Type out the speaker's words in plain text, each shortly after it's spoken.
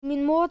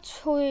min mor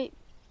tog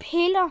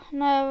piller,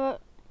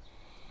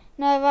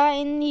 når jeg var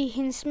inde i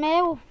hendes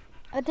mave.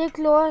 Og det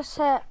gjorde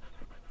så,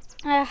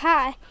 at jeg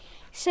har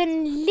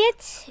sådan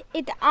lidt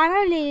et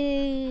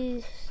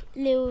anderledes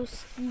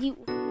liv.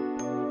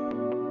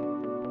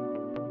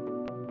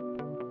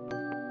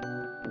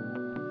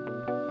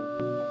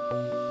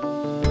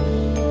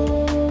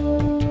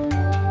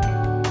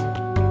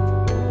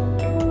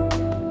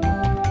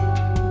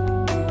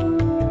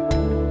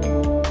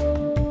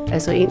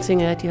 Altså en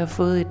ting er, at de har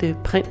fået et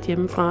print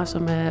hjemmefra,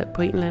 som er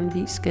på en eller anden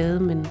vis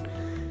skadet,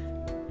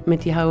 men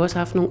de har jo også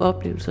haft nogle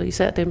oplevelser,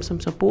 især dem, som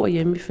så bor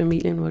hjemme i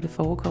familien, hvor det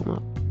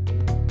forekommer.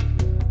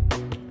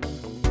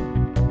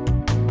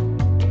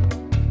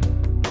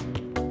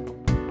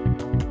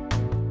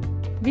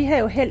 Vi har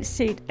jo helst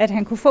set, at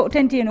han kunne få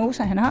den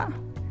diagnose, han har,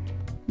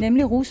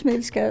 nemlig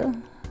rusmiddelskade,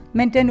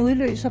 men den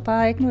udløser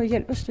bare ikke noget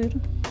hjælp og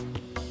støtte.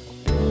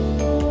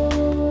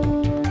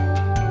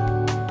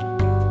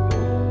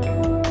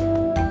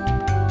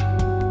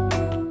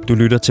 Du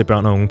lytter til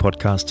Børn og Unge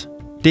podcast.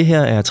 Det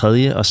her er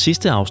tredje og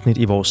sidste afsnit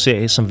i vores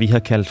serie, som vi har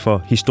kaldt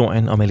for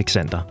Historien om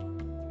Alexander.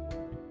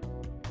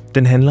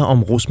 Den handler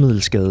om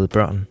rusmiddelskadede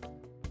børn.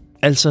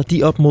 Altså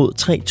de op mod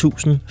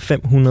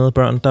 3.500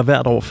 børn, der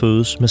hvert år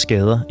fødes med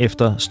skader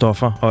efter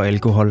stoffer og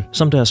alkohol,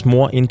 som deres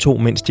mor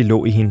indtog, mens de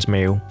lå i hendes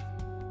mave.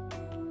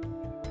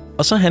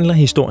 Og så handler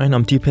historien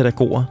om de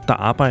pædagoger, der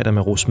arbejder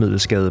med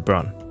rusmiddelskadede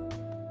børn.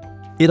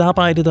 Et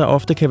arbejde, der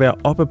ofte kan være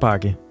op ad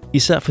bakke,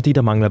 især fordi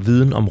der mangler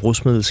viden om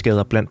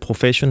rusmiddelskader blandt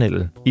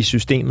professionelle, i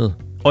systemet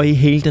og i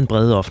hele den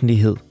brede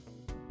offentlighed.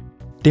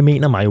 Det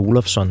mener Maj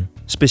Olofsson,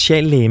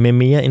 speciallæge med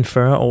mere end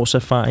 40 års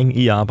erfaring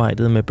i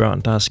arbejdet med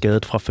børn, der er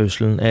skadet fra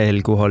fødslen af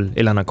alkohol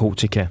eller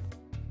narkotika.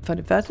 For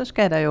det første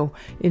skal der jo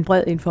en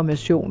bred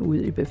information ud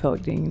i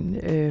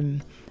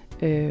befolkningen,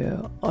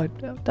 og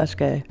der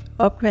skal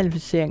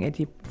opkvalificering af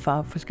de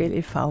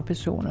forskellige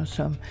fagpersoner,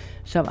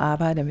 som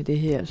arbejder med det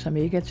her, som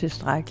ikke er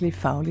tilstrækkeligt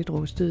fagligt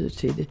rustede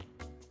til det.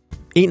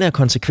 En af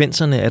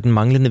konsekvenserne af den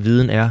manglende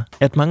viden er,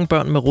 at mange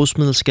børn med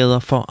rusmiddelskader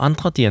får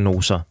andre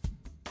diagnoser.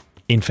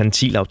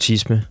 Infantil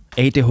autisme,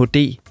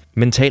 ADHD,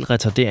 mental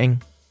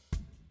retardering.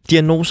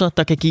 Diagnoser,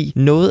 der kan give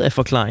noget af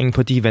forklaringen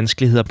på de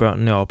vanskeligheder,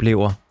 børnene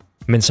oplever,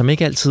 men som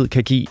ikke altid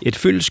kan give et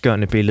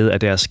fyldestgørende billede af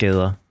deres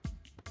skader.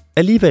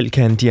 Alligevel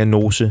kan en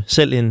diagnose,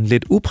 selv en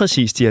lidt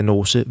upræcis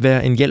diagnose,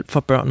 være en hjælp for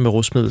børn med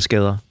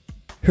rusmiddelskader.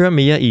 Hør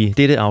mere i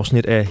dette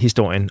afsnit af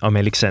Historien om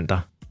Alexander.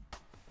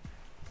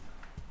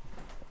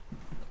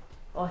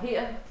 Og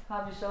her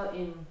har vi så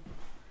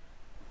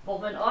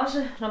hvor man også,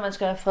 når man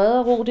skal have fred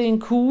og ro, det er en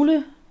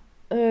kugle,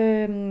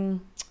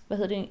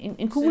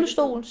 en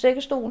kuglestol,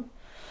 sækkestol,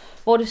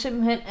 hvor det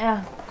simpelthen er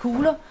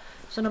kugler.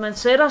 Så når man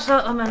sætter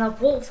sig, og man har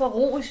brug for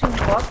ro i sin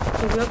krop,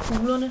 så hører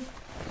kuglerne,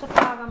 så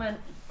pakker man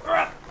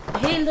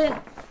helt ind.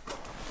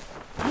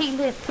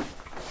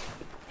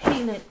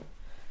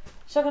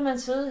 Så kan man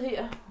sidde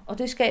her, og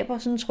det skaber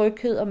sådan en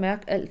tryghed og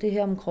mærke alt det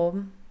her om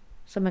kroppen,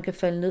 så man kan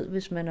falde ned,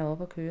 hvis man er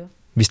oppe at køre.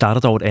 Vi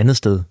starter dog et andet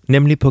sted,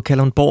 nemlig på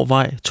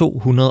Kalundborgvej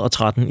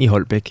 213 i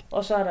Holbæk.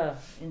 Og så er der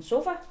en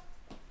sofa,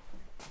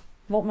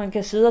 hvor man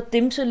kan sidde og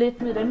dimse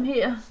lidt med dem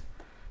her.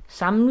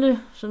 Samle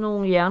sådan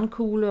nogle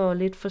jernkugler og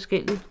lidt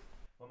forskelligt.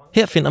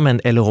 Her finder man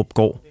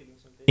Allerupgård,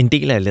 en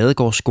del af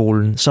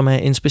Ladegårdsskolen, som er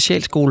en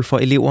specialskole for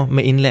elever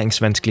med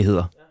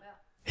indlæringsvanskeligheder.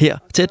 Her,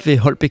 tæt ved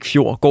Holbæk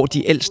Fjord, går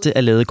de ældste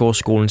af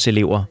Ladegårdsskolens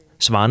elever,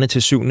 svarende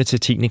til 7. til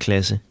 10.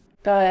 klasse.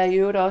 Der er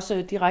jo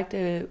også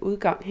direkte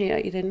udgang her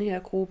i denne her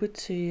gruppe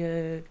til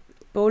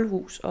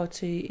bålhus og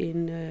til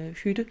en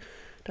hytte,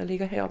 der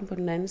ligger heroppe på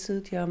den anden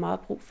side. De har meget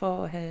brug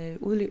for at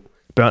have udliv.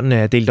 Børnene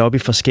er delt op i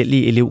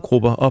forskellige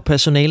elevgrupper, og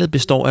personalet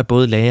består af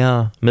både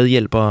lærere,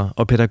 medhjælpere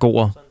og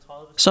pædagoger.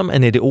 Som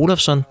Annette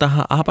Olofsson, der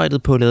har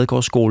arbejdet på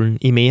Ladegårdsskolen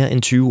i mere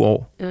end 20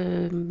 år.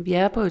 Vi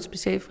er på et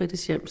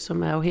specialfritidshjem,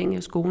 som er afhængig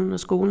af skolen, og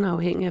skolen er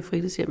afhængig af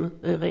fritidshjemmet,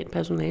 rent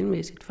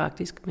personalmæssigt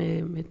faktisk,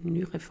 med den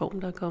nye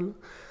reform, der er kommet.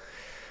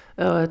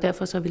 Og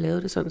derfor så har vi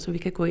lavet det sådan, så vi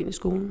kan gå ind i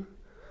skolen.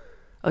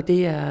 Og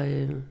det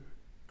er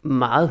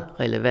meget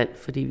relevant,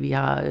 fordi vi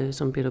har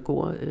som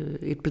pædagoger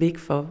et blik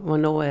for,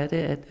 hvornår er det,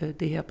 at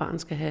det her barn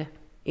skal have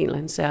en eller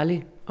anden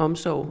særlig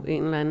omsorg,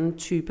 en eller anden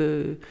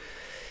type,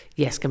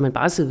 skal man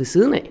bare sidde ved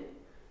siden af?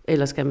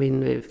 Eller skal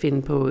man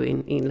finde på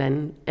en eller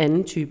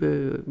anden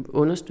type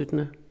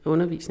understøttende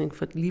undervisning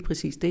for lige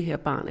præcis det her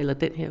barn, eller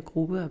den her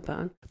gruppe af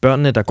børn?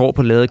 Børnene, der går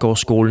på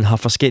Ladegårdsskolen, har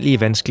forskellige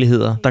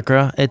vanskeligheder, der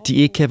gør, at de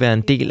ikke kan være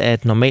en del af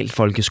et normalt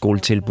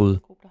folkeskoletilbud.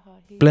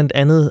 Blandt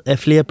andet er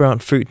flere børn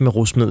født med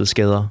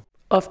rusmiddelskader.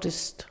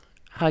 Oftest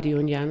har de jo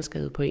en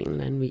hjerneskade på en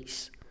eller anden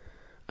vis,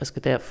 og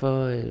skal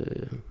derfor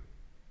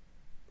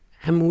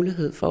have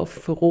mulighed for at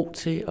få ro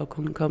til at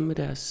kunne komme med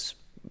deres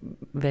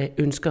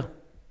ønsker,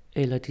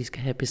 eller de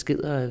skal have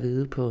beskeder at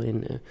vide på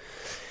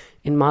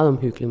en meget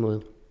omhyggelig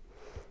måde.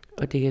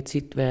 Og det kan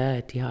tit være,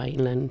 at de har en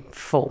eller anden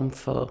form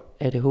for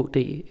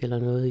ADHD eller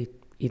noget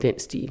i den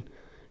stil.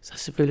 Så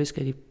selvfølgelig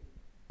skal de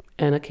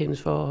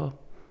anerkendes for at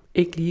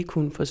ikke lige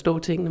kunne forstå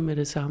tingene med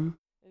det samme.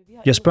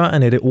 Jeg spørger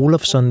Annette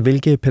Olofsson,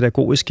 hvilke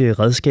pædagogiske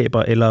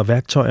redskaber eller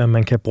værktøjer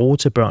man kan bruge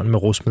til børn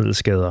med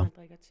rusmiddelskader.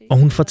 Og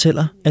hun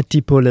fortæller, at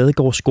de på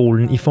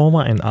Ladegårdsskolen i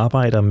forvejen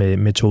arbejder med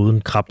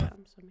metoden KRAP.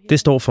 Det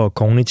står for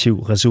kognitiv,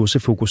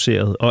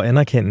 ressourcefokuseret og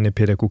anerkendende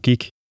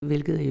pædagogik.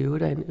 Hvilket i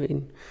øvrigt er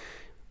en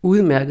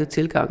udmærket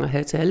tilgang at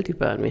have til alle de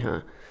børn, vi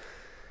har.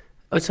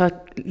 Og så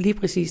lige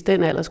præcis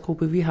den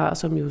aldersgruppe, vi har,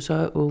 som jo så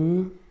er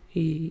unge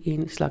i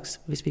en slags,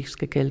 hvis vi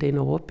skal kalde det en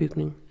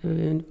overbygning,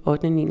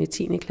 8., 9.,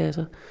 10.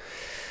 klasser.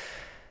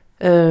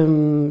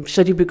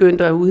 Så de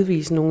begyndte at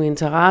udvise nogle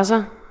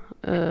interesser,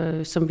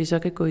 som vi så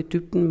kan gå i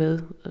dybden med.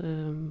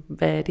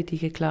 Hvad er det, de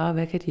kan klare,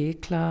 hvad kan de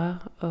ikke klare,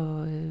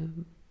 og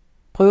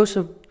prøve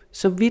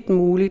så vidt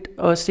muligt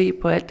at se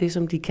på alt det,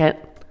 som de kan,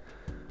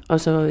 og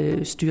så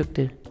styrke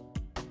det.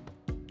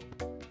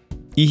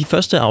 I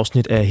første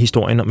afsnit af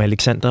historien om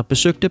Alexander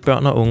besøgte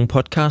Børn og Unge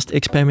podcast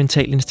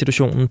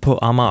Eksperimentalinstitutionen på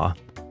Amager.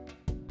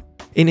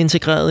 En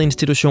integreret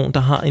institution, der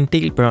har en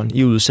del børn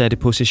i udsatte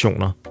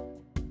positioner.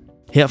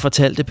 Her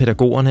fortalte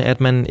pædagogerne,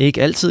 at man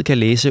ikke altid kan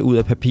læse ud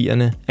af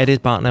papirerne, at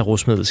et barn er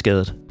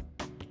rusmiddelskadet.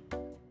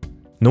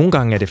 Nogle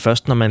gange er det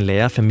først, når man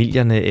lærer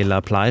familierne eller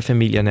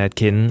plejefamilierne at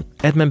kende,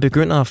 at man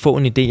begynder at få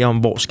en idé om,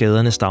 hvor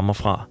skaderne stammer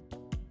fra.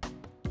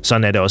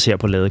 Sådan er det også her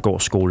på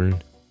Ladegårdsskolen.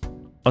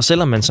 Og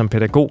selvom man som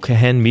pædagog kan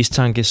have en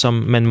mistanke, som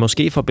man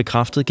måske får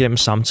bekræftet gennem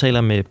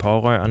samtaler med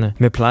pårørende,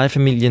 med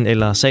plejefamilien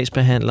eller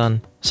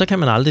sagsbehandleren, så kan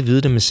man aldrig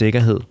vide det med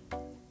sikkerhed.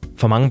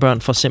 For mange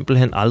børn får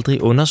simpelthen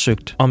aldrig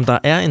undersøgt, om der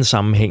er en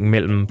sammenhæng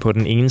mellem på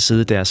den ene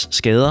side deres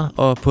skader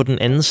og på den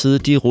anden side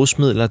de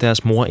rusmidler,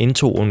 deres mor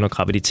indtog under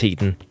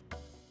graviditeten.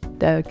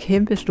 Der er et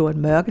kæmpestort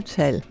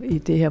mørketal i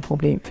det her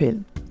problemfelt.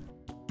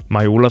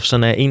 Maja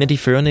Olofsson er en af de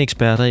førende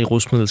eksperter i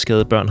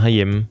rusmiddelskadede børn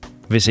herhjemme,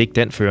 hvis ikke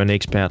den førende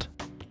ekspert.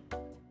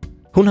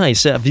 Hun har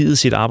især viet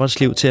sit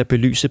arbejdsliv til at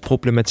belyse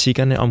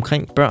problematikkerne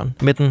omkring børn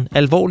med den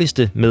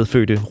alvorligste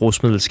medfødte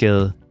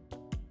rusmiddelskade.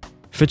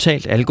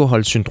 Føtalt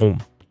alkoholsyndrom.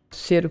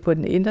 Ser du på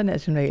den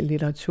internationale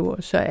litteratur,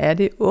 så er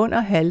det under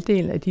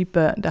halvdelen af de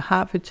børn, der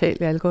har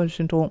føtalt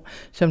alkoholsyndrom,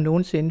 som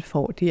nogensinde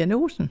får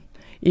diagnosen.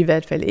 I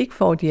hvert fald ikke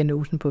får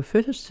diagnosen på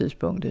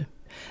fødselstidspunktet.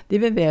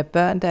 Det vil være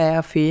børn, der er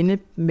at finde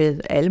med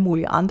alle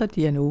mulige andre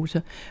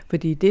diagnoser.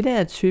 Fordi det, der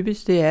er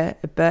typisk, det er,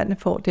 at børnene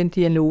får den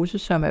diagnose,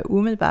 som er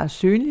umiddelbart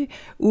synlig,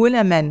 uden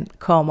at man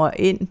kommer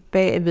ind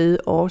bagved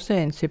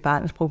årsagen til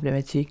barnets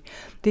problematik.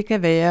 Det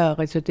kan være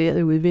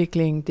retarderet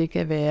udvikling, det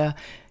kan være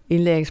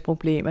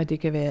indlæringsproblemer, det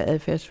kan være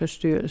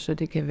adfærdsforstyrrelser,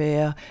 det kan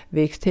være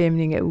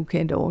væksthæmning af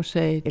ukendt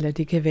årsag, eller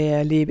det kan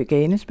være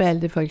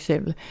lebeganespalte for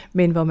eksempel,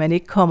 men hvor man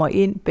ikke kommer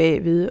ind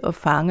bagved og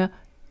fanger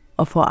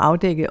og får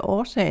afdækket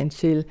årsagen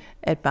til,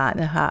 at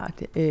barnet har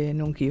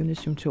nogle givne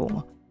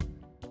symptomer.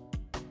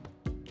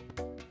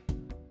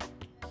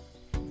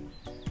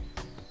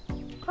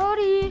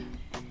 Cody!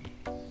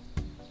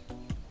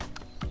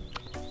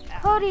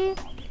 Cody!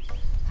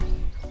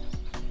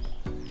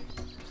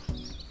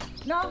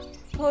 Nå,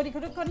 Cody,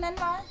 kan du ikke gå den anden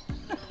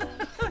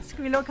vej?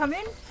 Skal vi lukke ham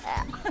ind?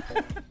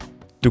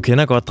 Du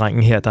kender godt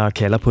drengen her, der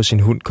kalder på sin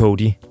hund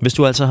Cody, hvis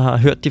du altså har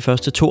hørt de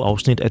første 2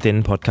 afsnit af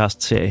denne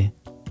podcast-serie.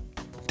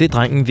 Det er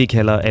drengen, vi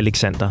kalder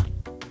Alexander.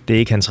 Det er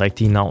ikke hans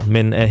rigtige navn,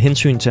 men af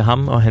hensyn til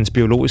ham og hans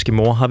biologiske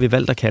mor har vi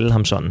valgt at kalde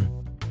ham sådan.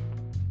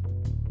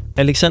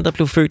 Alexander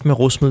blev født med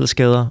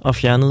rusmiddelskader og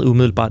fjernet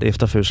umiddelbart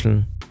efter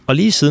fødslen. Og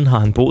lige siden har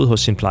han boet hos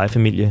sin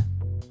plejefamilie.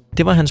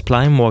 Det var hans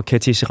plejemor,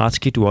 Katja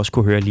Siratsky, du også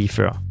kunne høre lige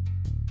før.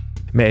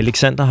 Med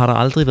Alexander har der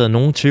aldrig været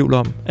nogen tvivl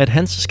om, at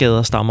hans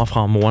skader stammer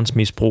fra morens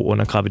misbrug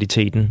under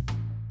graviditeten.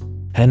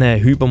 Han er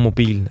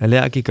hypermobil,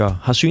 allergiker,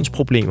 har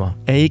synsproblemer,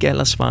 er ikke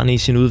alderssvarende i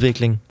sin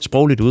udvikling,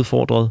 sprogligt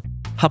udfordret,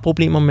 har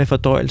problemer med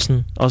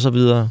fordøjelsen osv.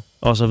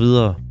 osv.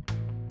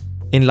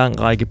 En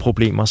lang række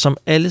problemer, som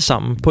alle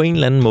sammen på en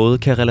eller anden måde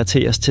kan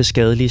relateres til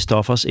skadelige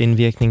stoffers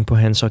indvirkning på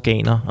hans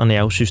organer og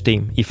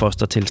nervesystem i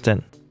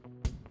fostertilstand.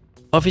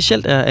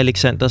 Officielt er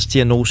Alexanders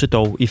diagnose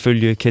dog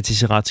ifølge Katja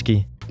Siratsky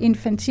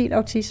infantil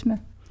autisme.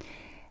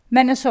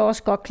 Man er så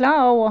også godt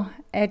klar over,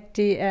 at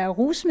det er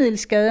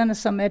rusmiddelskaderne,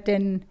 som er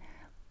den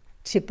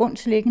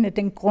tilbundsliggende,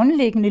 den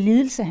grundlæggende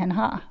lidelse, han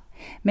har.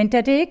 Men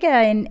da det ikke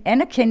er en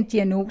anerkendt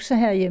diagnose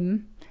herhjemme,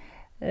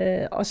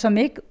 og som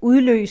ikke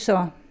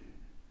udløser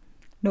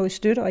noget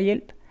støtte og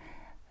hjælp,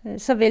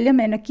 så vælger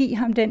man at give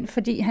ham den,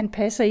 fordi han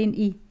passer ind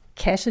i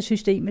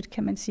kassesystemet,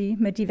 kan man sige,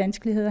 med de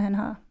vanskeligheder, han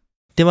har.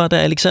 Det var, da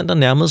Alexander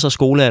nærmede sig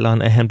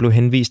skolealderen, at han blev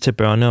henvist til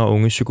børne- og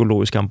unge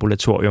psykologisk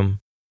ambulatorium.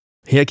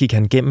 Her gik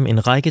han gennem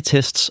en række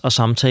tests og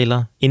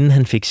samtaler, inden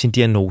han fik sin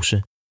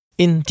diagnose.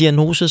 En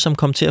diagnose, som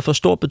kom til at få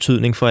stor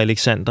betydning for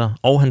Alexander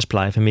og hans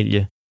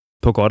plejefamilie.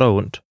 På godt og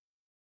ondt.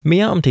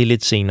 Mere om det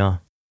lidt senere.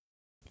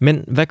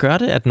 Men hvad gør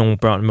det, at nogle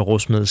børn med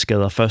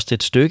rusmiddelskader først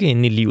et stykke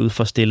inde i livet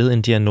får stillet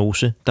en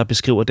diagnose, der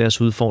beskriver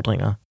deres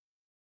udfordringer?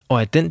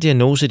 Og at den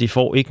diagnose, de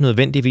får, ikke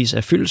nødvendigvis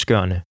er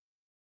fyldestgørende.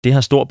 Det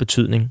har stor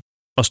betydning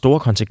og store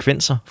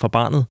konsekvenser for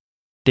barnet,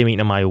 det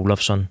mener Maja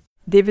Olofsson.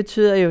 Det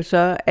betyder jo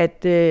så,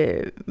 at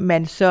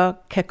man så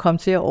kan komme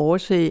til at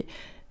overse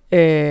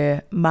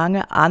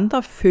mange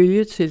andre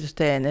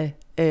følgetilstande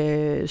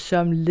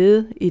som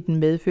led i den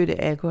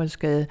medfødte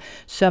alkoholskade,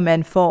 så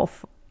man får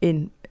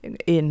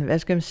hvad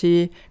skal man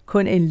sige,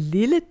 kun en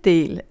lille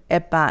del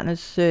af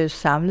barnets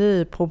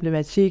samlede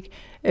problematik,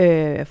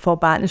 får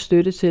barnet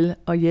støtte til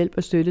og hjælp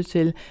og støtte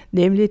til,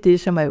 nemlig det,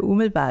 som er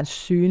umiddelbart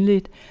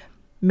synligt,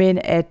 men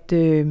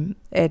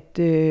at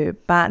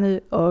barnet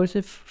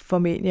også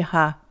formentlig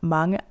har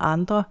mange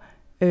andre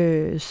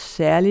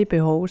særlige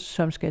behov,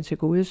 som skal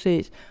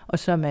tilgodeses, og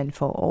som man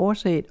får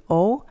overset,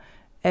 og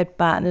at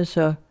barnet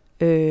så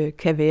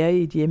kan være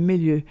i et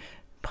hjemmemiljø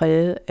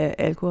præget af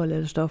alkohol-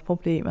 eller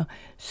stofproblemer,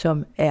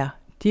 som er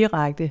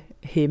direkte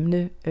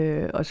hæmmende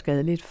og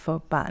skadeligt for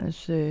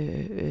barnets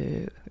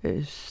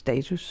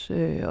status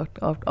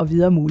og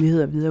videre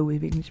muligheder, videre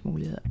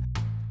udviklingsmuligheder.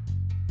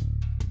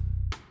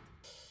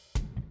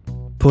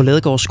 På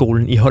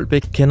Ladegårdsskolen i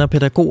Holbæk kender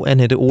pædagog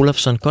Annette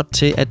Olafsson godt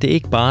til, at det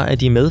ikke bare er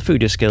de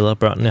medfødte skader,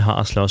 børnene har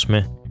at slås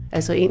med.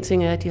 Altså en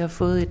ting er, at de har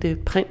fået et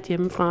print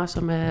hjemmefra,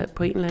 som er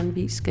på en eller anden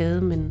vis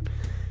skade,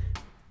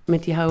 men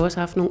de har jo også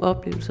haft nogle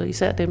oplevelser,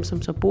 især dem,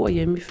 som så bor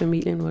hjemme i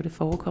familien, hvor det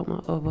forekommer,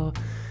 og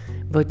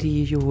hvor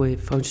de jo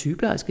får en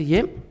sygeplejerske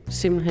hjem,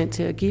 simpelthen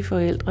til at give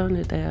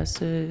forældrene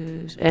deres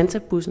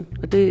antabbussen.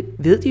 Og det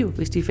ved de jo.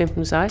 Hvis de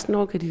er 15-16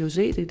 år, kan de jo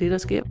se, det er det, der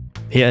sker.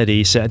 Her er det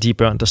især de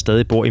børn, der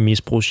stadig bor i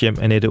misbrugshjem,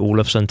 Annette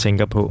Olafsson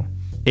tænker på.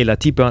 Eller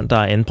de børn, der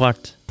er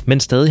anbragt, men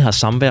stadig har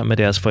samvær med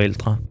deres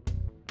forældre.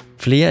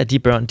 Flere af de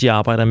børn, de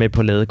arbejder med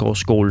på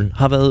Ladegårdsskolen,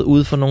 har været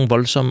ude for nogle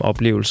voldsomme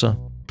oplevelser,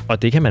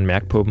 og det kan man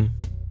mærke på dem.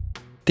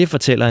 Det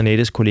fortæller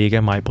Annettes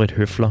kollega Maj-Britt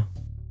Høfler.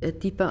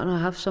 At de børn har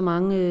haft så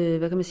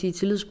mange,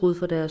 tillidsbrud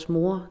for deres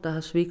mor, der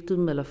har svigtet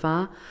dem, eller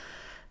far.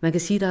 Man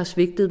kan sige, der har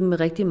svigtet dem med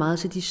rigtig meget,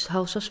 så de har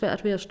jo så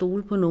svært ved at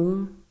stole på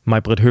nogen.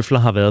 Maj-Britt Høfler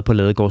har været på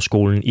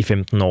Ladegårdsskolen i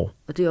 15 år.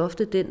 Og det er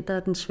ofte den, der er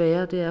den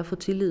svære, det er at få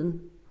tilliden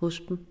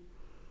hos dem.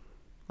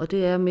 Og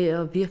det er med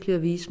at virkelig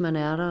at vise, at man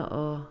er der,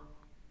 og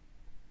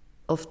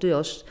ofte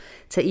også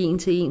tage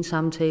en-til-en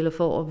samtaler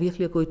for at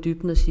virkelig at gå i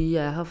dybden og sige,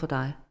 at jeg er her for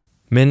dig.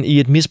 Men i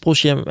et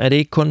misbrugshjem er det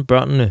ikke kun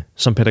børnene,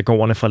 som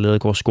pædagogerne fra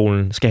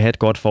Ladegårdsskolen skal have et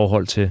godt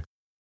forhold til.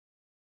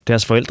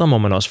 Deres forældre må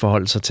man også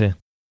forholde sig til.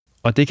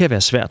 Og det kan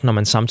være svært, når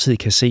man samtidig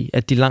kan se,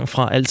 at de langt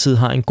fra altid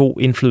har en god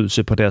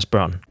indflydelse på deres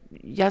børn.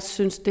 Jeg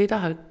synes, det, der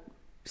har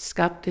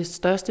skabt det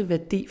største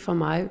værdi for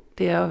mig,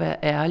 det er at være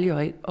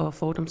ærlig og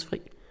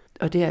fordomsfri.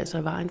 Og det er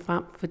altså vejen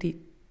frem, fordi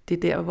det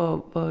er der,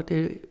 hvor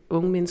det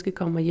unge menneske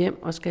kommer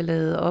hjem og skal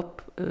lade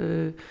op.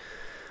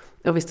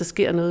 Og hvis der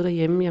sker noget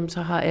derhjemme, jamen,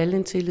 så har alle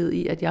en tillid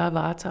i, at jeg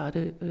varetager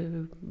det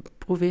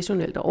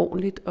professionelt og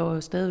ordentligt,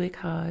 og stadigvæk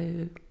har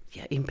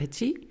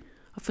empati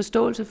og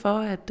forståelse for,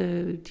 at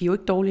de er jo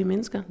ikke dårlige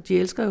mennesker. De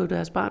elsker jo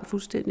deres barn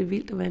fuldstændig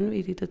vildt og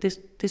vanvittigt, og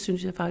det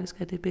synes jeg faktisk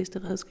er det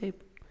bedste redskab.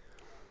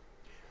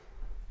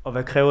 Og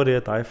hvad kræver det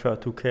af dig, før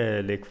du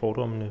kan lægge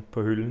fordommene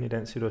på hylden i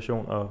den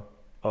situation,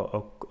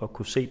 og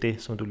kunne se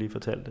det, som du lige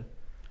fortalte?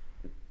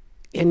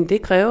 Jamen,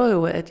 det kræver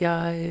jo, at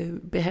jeg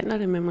behandler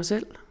det med mig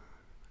selv.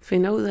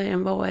 Finder ud af,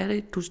 hvor er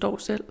det, du står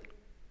selv.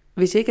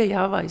 Hvis ikke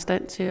jeg var i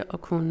stand til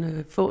at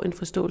kunne få en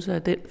forståelse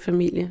af den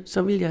familie,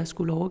 så ville jeg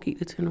skulle overgive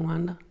det til nogle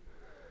andre.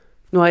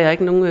 Nu har jeg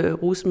ikke nogen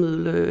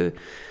rusmiddel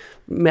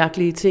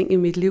mærkelige ting i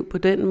mit liv på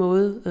den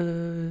måde,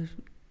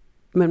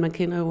 men man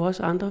kender jo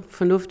også andre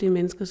fornuftige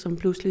mennesker, som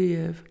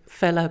pludselig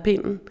falder af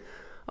pinden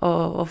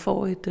og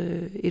får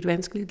et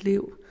vanskeligt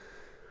liv.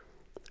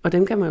 Og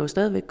dem kan man jo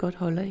stadigvæk godt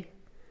holde af.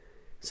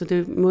 Så det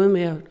er en måde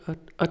med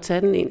at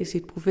tage den ind i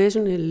sit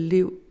professionelle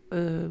liv,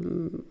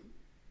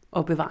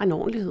 og bevare en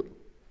ordentlighed.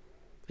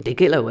 Det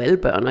gælder jo alle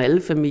børn og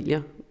alle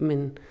familier,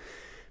 men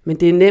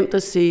det er nemt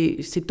at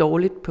se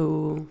dårligt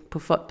på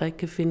folk, der ikke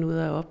kan finde ud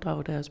af at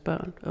opdrage deres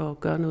børn og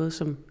gøre noget,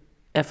 som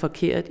er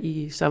forkert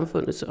i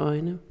samfundets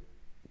øjne.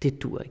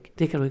 Det dur ikke.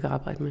 Det kan du ikke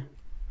arbejde med.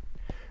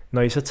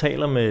 Når I så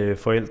taler med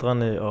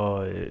forældrene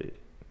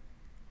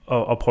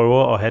og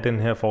prøver at have den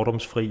her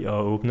fordomsfri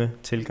og åbne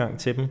tilgang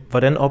til dem,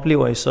 hvordan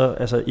oplever I så,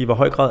 altså i hvor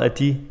høj grad er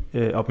de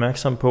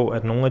opmærksomme på,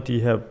 at nogle af de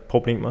her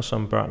problemer,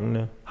 som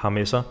børnene har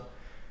med sig,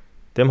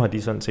 dem har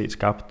de sådan set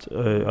skabt,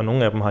 og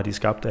nogle af dem har de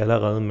skabt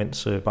allerede,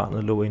 mens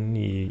barnet lå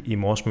inde i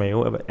mors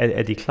mave.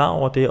 Er de klar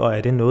over det, og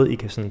er det noget, I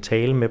kan sådan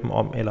tale med dem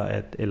om,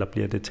 eller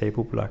bliver det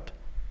tabubelagt?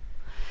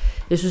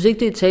 Jeg synes ikke,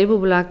 det er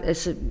tabubelagt.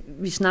 Altså,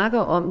 vi snakker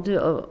om det,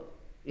 og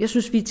jeg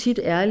synes, vi er tit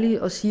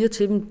ærlige og siger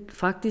til dem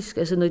faktisk,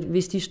 altså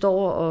hvis de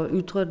står og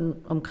ytrer den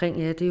omkring,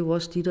 ja, det er jo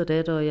også dit og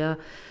dat, og jeg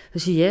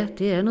siger, ja,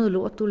 det er noget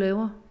lort, du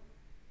laver.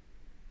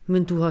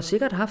 Men du har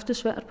sikkert haft det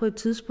svært på et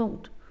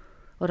tidspunkt,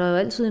 og der er jo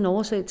altid en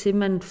årsag til, at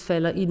man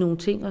falder i nogle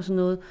ting og sådan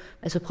noget.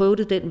 Altså prøv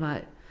det den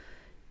vej.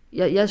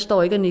 Jeg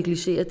står ikke og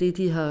negligerer det,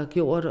 de har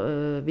gjort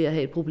ved at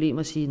have et problem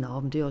og sige, nå,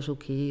 men det er også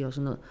okay og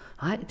sådan noget.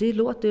 Nej, det er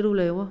lort, det du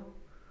laver,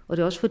 og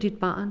det er også for dit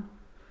barn.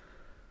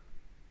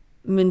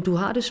 Men du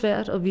har det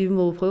svært, og vi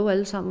må prøve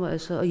alle sammen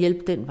at hjælpe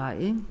den vej,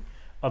 ikke?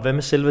 Og hvad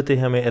med selve det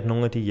her med, at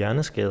nogle af de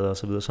hjerneskader og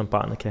så videre, som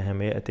barnet kan have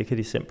med, at det kan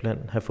de simpelthen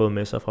have fået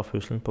med sig fra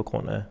fødslen på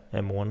grund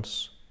af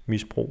morens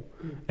misbrug?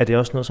 Er det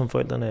også noget, som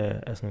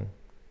forældrene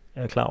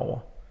er klar over?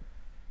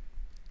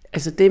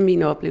 Altså det er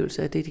min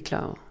oplevelse, at det er de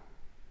klar over.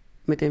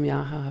 med dem, jeg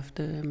har haft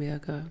med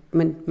at gøre.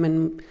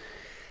 Men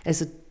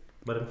altså...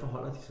 Hvordan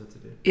forholder de sig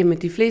til det?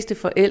 Jamen, de fleste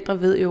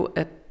forældre ved jo,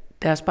 at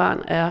deres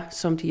barn er,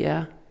 som de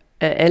er,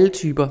 af alle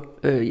typer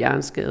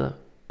hjerneskader.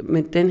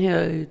 Men den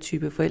her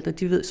type forældre,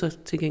 de ved så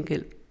til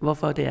gengæld,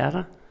 hvorfor det er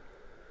der,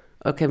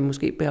 og kan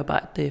måske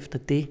bearbejde det efter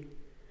det.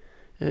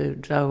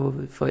 Der er jo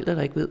forældre,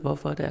 der ikke ved,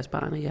 hvorfor deres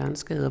barn er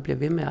hjerneskadet, og bliver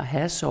ved med at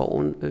have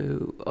sorgen,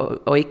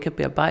 og ikke kan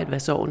bearbejde, hvad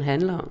sorgen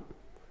handler om.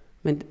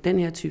 Men den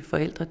her type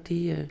forældre,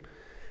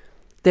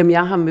 dem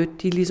jeg har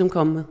mødt, de er ligesom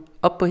kommet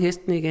op på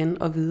hesten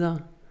igen og videre.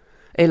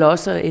 Eller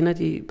også ender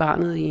de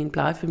barnet i en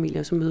plejefamilie,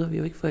 og så møder vi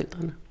jo ikke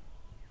forældrene.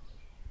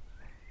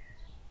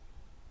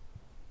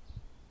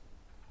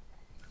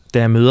 Da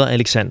jeg møder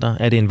Alexander,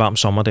 er det en varm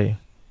sommerdag.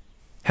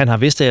 Han har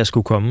vidst, at jeg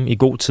skulle komme i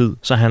god tid,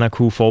 så han har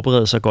kunne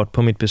forberede sig godt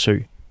på mit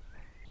besøg.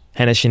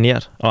 Han er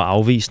genert og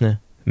afvisende,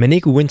 men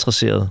ikke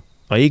uinteresseret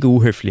og ikke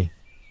uhøflig.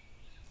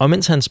 Og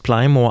mens hans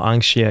plejemor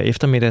arrangerer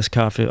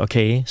eftermiddagskaffe og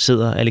kage,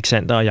 sidder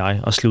Alexander og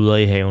jeg og sludrer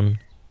i haven.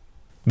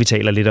 Vi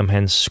taler lidt om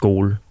hans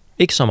skole.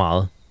 Ikke så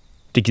meget.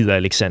 Det gider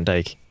Alexander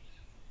ikke.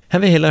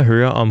 Han vil hellere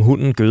høre, om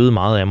hunden gøede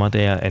meget af mig,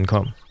 da jeg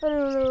ankom. Var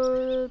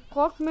du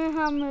brok med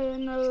ham,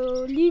 når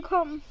du lige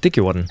kom? Det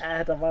gjorde den.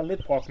 Ja, der var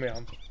lidt brok med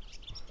ham.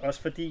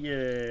 Også fordi,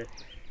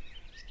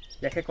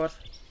 jeg kan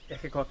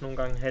godt nogle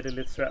gange have det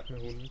lidt svært med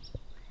hunden.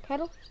 Kan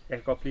du? Jeg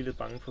kan godt blive lidt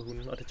bange for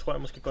hunden, og det tror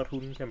jeg måske godt,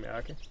 hunden kan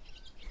mærke.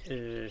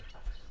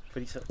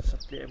 Fordi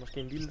så bliver jeg måske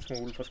en lille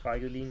smule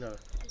forskrækket lige,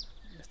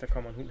 hvis der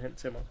kommer en hund hen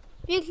til mig.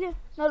 Virkelig?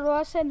 Når du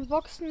også er en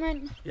voksen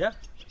mand? Ja.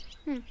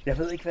 Jeg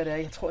ved ikke, hvad det er.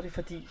 Jeg tror, det er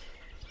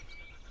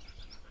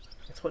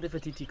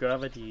fordi, de gør,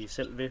 hvad de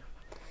selv vil.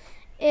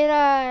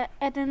 Eller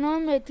er det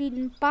noget med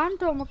din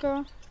barndom at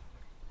gøre?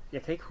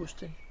 Jeg kan ikke huske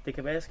det. Det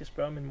kan være, jeg skal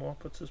spørge min mor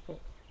på et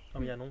tidspunkt,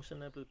 om jeg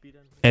nogensinde er blevet bidt af.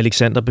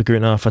 Alexander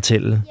begynder at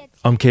fortælle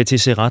om Ketty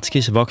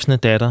Seratskis voksne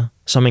datter,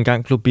 som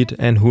engang blev bidt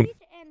af en hund.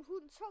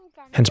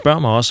 Han spørger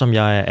mig også, om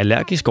jeg er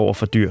allergisk over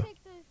for dyr.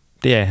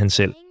 Det er han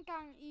selv.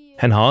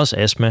 Han har også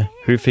astma,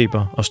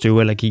 høfeber og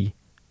støvallergi.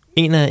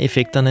 En af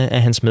effekterne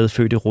af hans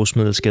medfødte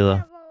rusmiddelskader.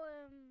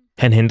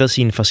 Han henter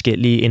sine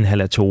forskellige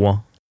inhalatorer.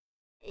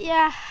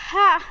 Jeg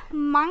har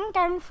mange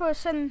gange fået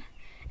sådan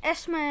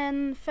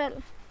astmaanfald.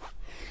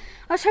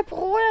 Og så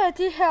bruger jeg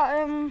de her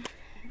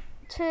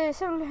til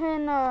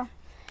simpelthen at...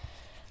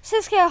 Så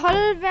skal jeg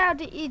holde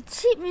vejret i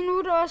 10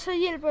 minutter, og så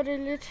hjælper det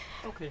lidt.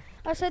 Okay.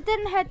 Og så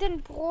den her,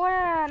 den bruger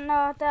jeg,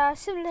 når der er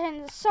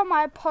simpelthen så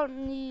meget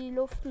pollen i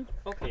luften.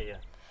 Okay, ja.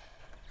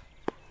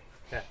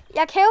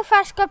 Jeg kan jo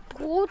faktisk godt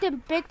bruge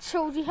dem begge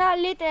to. De har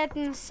lidt af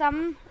den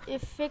samme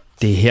effekt.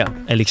 Det er her,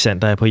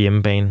 Alexander er på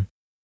hjemmebane.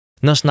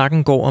 Når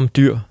snakken går om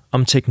dyr,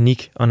 om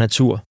teknik og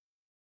natur.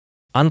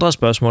 Andre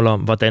spørgsmål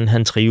om, hvordan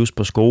han trives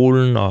på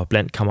skolen og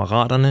blandt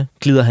kammeraterne,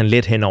 glider han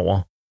let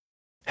henover.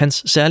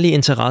 Hans særlige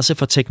interesse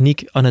for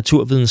teknik og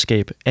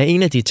naturvidenskab er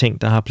en af de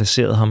ting, der har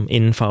placeret ham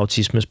inden for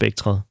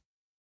autismespektret.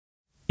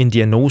 En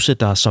diagnose,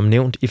 der som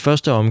nævnt i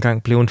første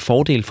omgang blev en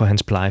fordel for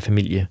hans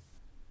plejefamilie.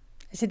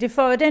 Altså det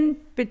får jo den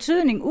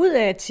betydning ud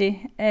af til,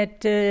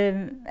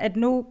 at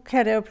nu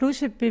kan der jo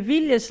pludselig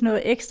bevilges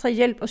noget ekstra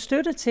hjælp og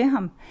støtte til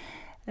ham.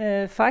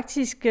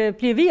 Faktisk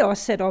bliver vi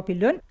også sat op i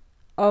løn,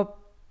 og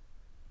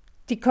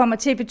det kommer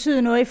til at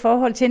betyde noget i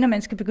forhold til, når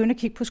man skal begynde at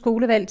kigge på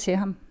skolevalg til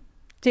ham.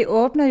 Det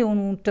åbner jo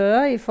nogle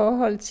døre i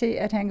forhold til,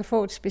 at han kan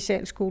få et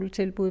specielt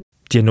skoletilbud.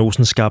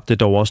 Diagnosen skabte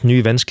dog også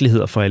nye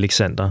vanskeligheder for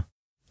Alexander.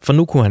 For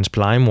nu kunne hans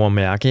plejemor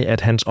mærke,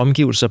 at hans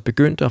omgivelser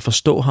begyndte at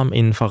forstå ham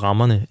inden for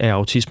rammerne af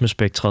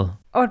autismespektret.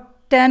 Og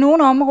der er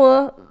nogle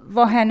områder,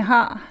 hvor han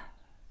har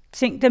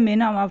ting, der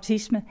minder om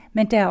autisme,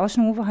 men der er også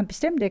nogle, hvor han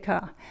bestemt ikke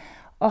har.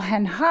 Og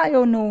han har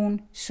jo nogle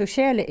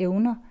sociale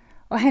evner,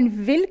 og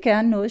han vil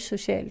gerne noget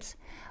socialt.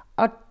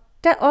 Og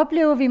der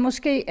oplever vi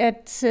måske,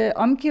 at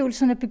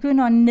omgivelserne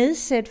begynder at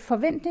nedsætte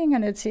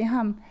forventningerne til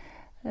ham.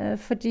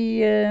 Fordi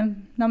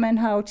når man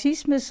har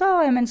autisme, så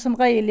er man som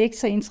regel ikke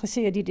så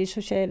interesseret i det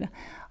sociale.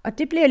 Og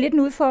det bliver lidt en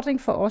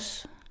udfordring for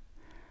os.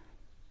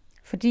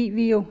 Fordi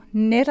vi jo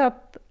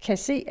netop kan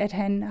se, at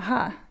han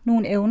har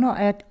nogle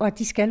evner, og at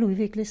de skal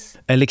udvikles.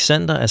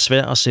 Alexander er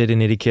svær at sætte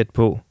en etiket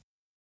på.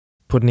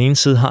 På den ene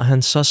side har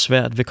han så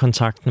svært ved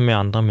kontakten med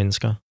andre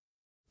mennesker.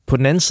 På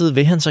den anden side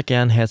vil han så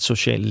gerne have et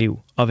socialt liv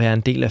og være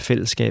en del af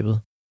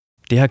fællesskabet.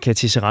 Det har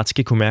Ketty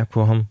Seratski kunne mærke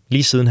på ham,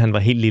 lige siden han var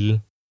helt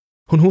lille.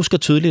 Hun husker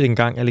tydeligt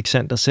engang,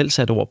 Alexander selv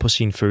satte ord på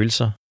sine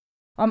følelser.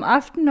 Om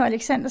aftenen, når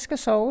Alexander skal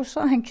sove, så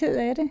er han ked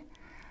af det.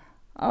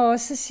 Og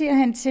så siger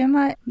han til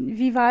mig,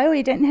 vi var jo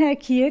i den her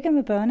kirke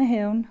med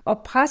børnehaven,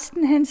 og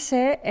præsten han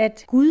sagde,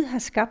 at Gud har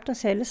skabt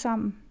os alle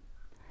sammen.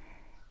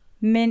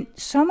 Men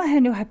så må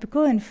han jo have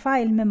begået en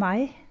fejl med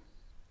mig.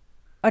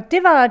 Og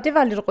det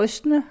var lidt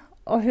rystende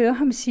at høre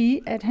ham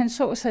sige, at han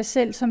så sig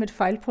selv som et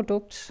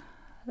fejlprodukt.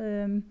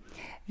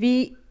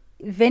 Vi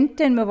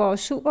vendte den med vores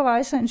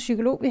supervisor, en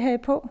psykolog vi havde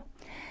på.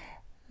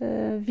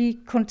 Vi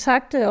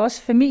kontaktede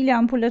også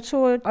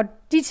familieambulatoriet, og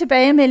de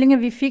tilbagemeldinger,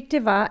 vi fik,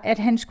 det var, at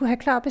han skulle have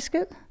klar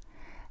besked.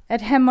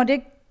 At han måtte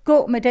ikke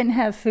gå med den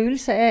her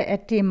følelse af,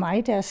 at det er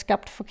mig, der er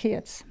skabt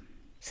forkert.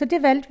 Så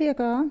det valgte vi at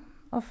gøre,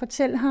 og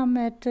fortælle ham,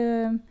 at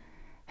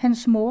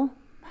hans mor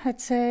har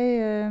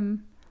taget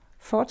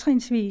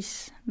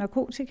fortrinsvis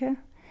narkotika,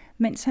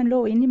 mens han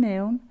lå inde i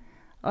maven.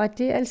 Og at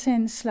det er altså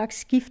en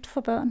slags gift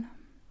for børn.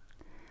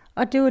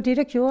 Og det var det,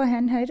 der gjorde, at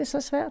han havde det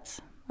så svært.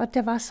 Og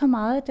der var så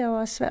meget, der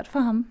var svært for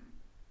ham.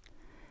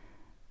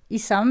 I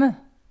samme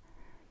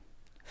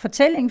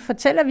fortælling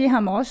fortæller vi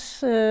ham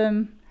også,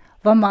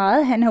 hvor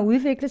meget han har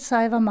udviklet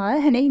sig, hvor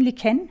meget han egentlig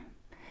kan.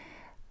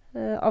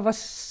 Og hvor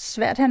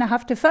svært han har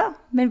haft det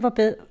før, men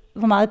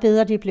hvor meget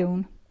bedre det er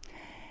blevet.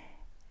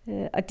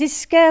 Og det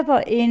skaber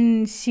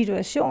en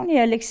situation i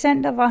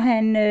Alexander, hvor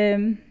han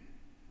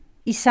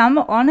i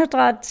samme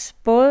åndedræt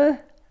både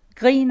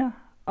griner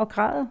og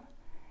græder.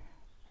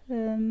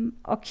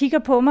 Og kigger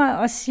på mig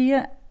og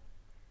siger,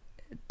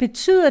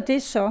 betyder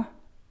det så,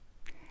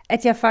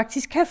 at jeg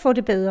faktisk kan få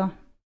det bedre?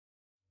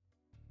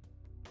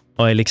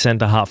 Og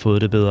Alexander har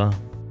fået det bedre.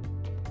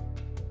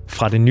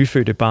 Fra det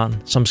nyfødte barn,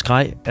 som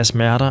skreg af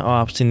smerter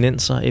og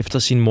abstinenser efter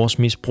sin mors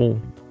misbrug,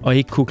 og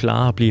ikke kunne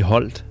klare at blive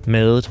holdt,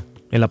 madet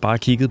eller bare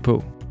kigget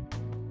på,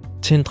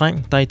 til en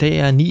dreng, der i dag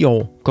er 9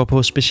 år, går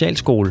på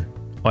specialskole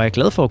og er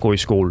glad for at gå i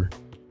skole.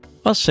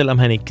 Også selvom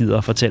han ikke gider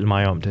at fortælle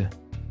mig om det.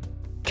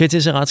 Ketty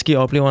Seratsky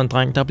oplever en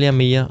dreng, der bliver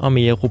mere og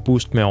mere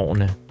robust med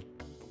årene.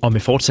 Og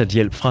med fortsat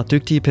hjælp fra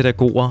dygtige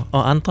pædagoger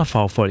og andre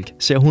fagfolk,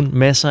 ser hun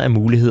masser af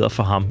muligheder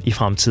for ham i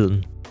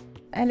fremtiden.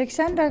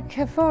 Alexander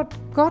kan få et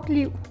godt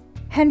liv.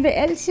 Han vil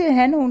altid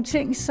have nogle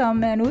ting,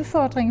 som er en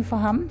udfordring for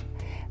ham.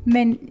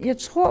 Men jeg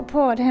tror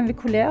på, at han vil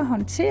kunne lære at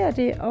håndtere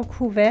det og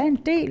kunne være en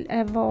del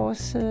af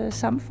vores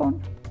samfund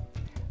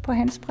på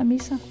hans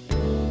præmisser.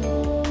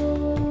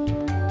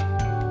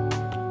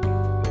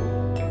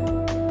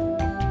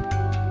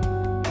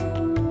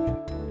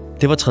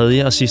 Det var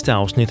 3. og sidste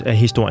afsnit af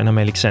Historien om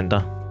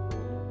Alexander.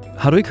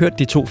 Har du ikke hørt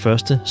de 2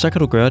 første, så kan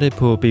du gøre det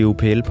på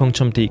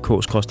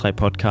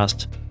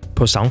bupl.dk/podcast,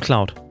 på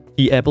SoundCloud,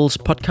 i Apples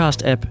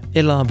podcast-app,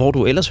 eller hvor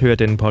du ellers hører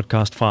denne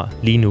podcast fra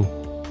lige nu.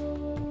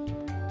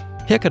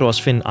 Her kan du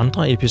også finde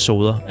andre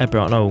episoder af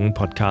Børn og Unge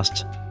podcast.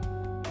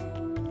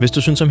 Hvis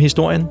du synes om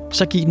historien,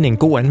 så giv den en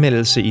god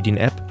anmeldelse i din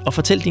app, og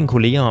fortæl dine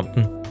kolleger om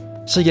den.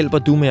 Så hjælper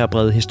du med at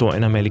brede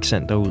historien om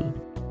Alexander ud.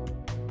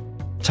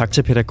 Tak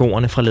til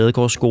pædagogerne fra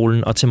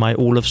Ladegårdsskolen og til Maj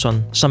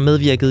Olofsson, som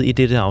medvirkede i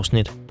dette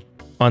afsnit.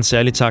 Og en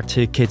særlig tak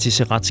til Ketty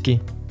Seratsky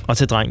og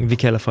til drengen, vi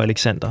kalder for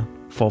Alexander,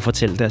 for at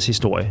fortælle deres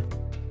historie.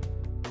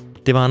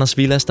 Det var Anders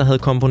Vilas, der havde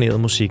komponeret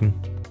musikken.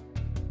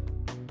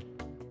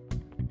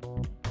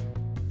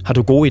 Har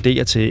du gode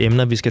idéer til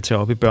emner, vi skal tage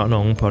op i Børn og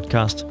Unge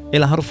podcast?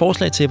 Eller har du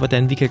forslag til,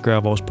 hvordan vi kan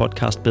gøre vores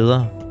podcast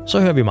bedre? Så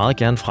hører vi meget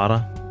gerne fra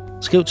dig.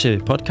 Skriv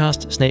til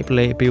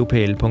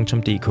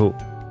podcast@bupl.dk.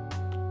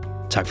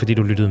 Tak fordi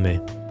du lyttede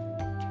med.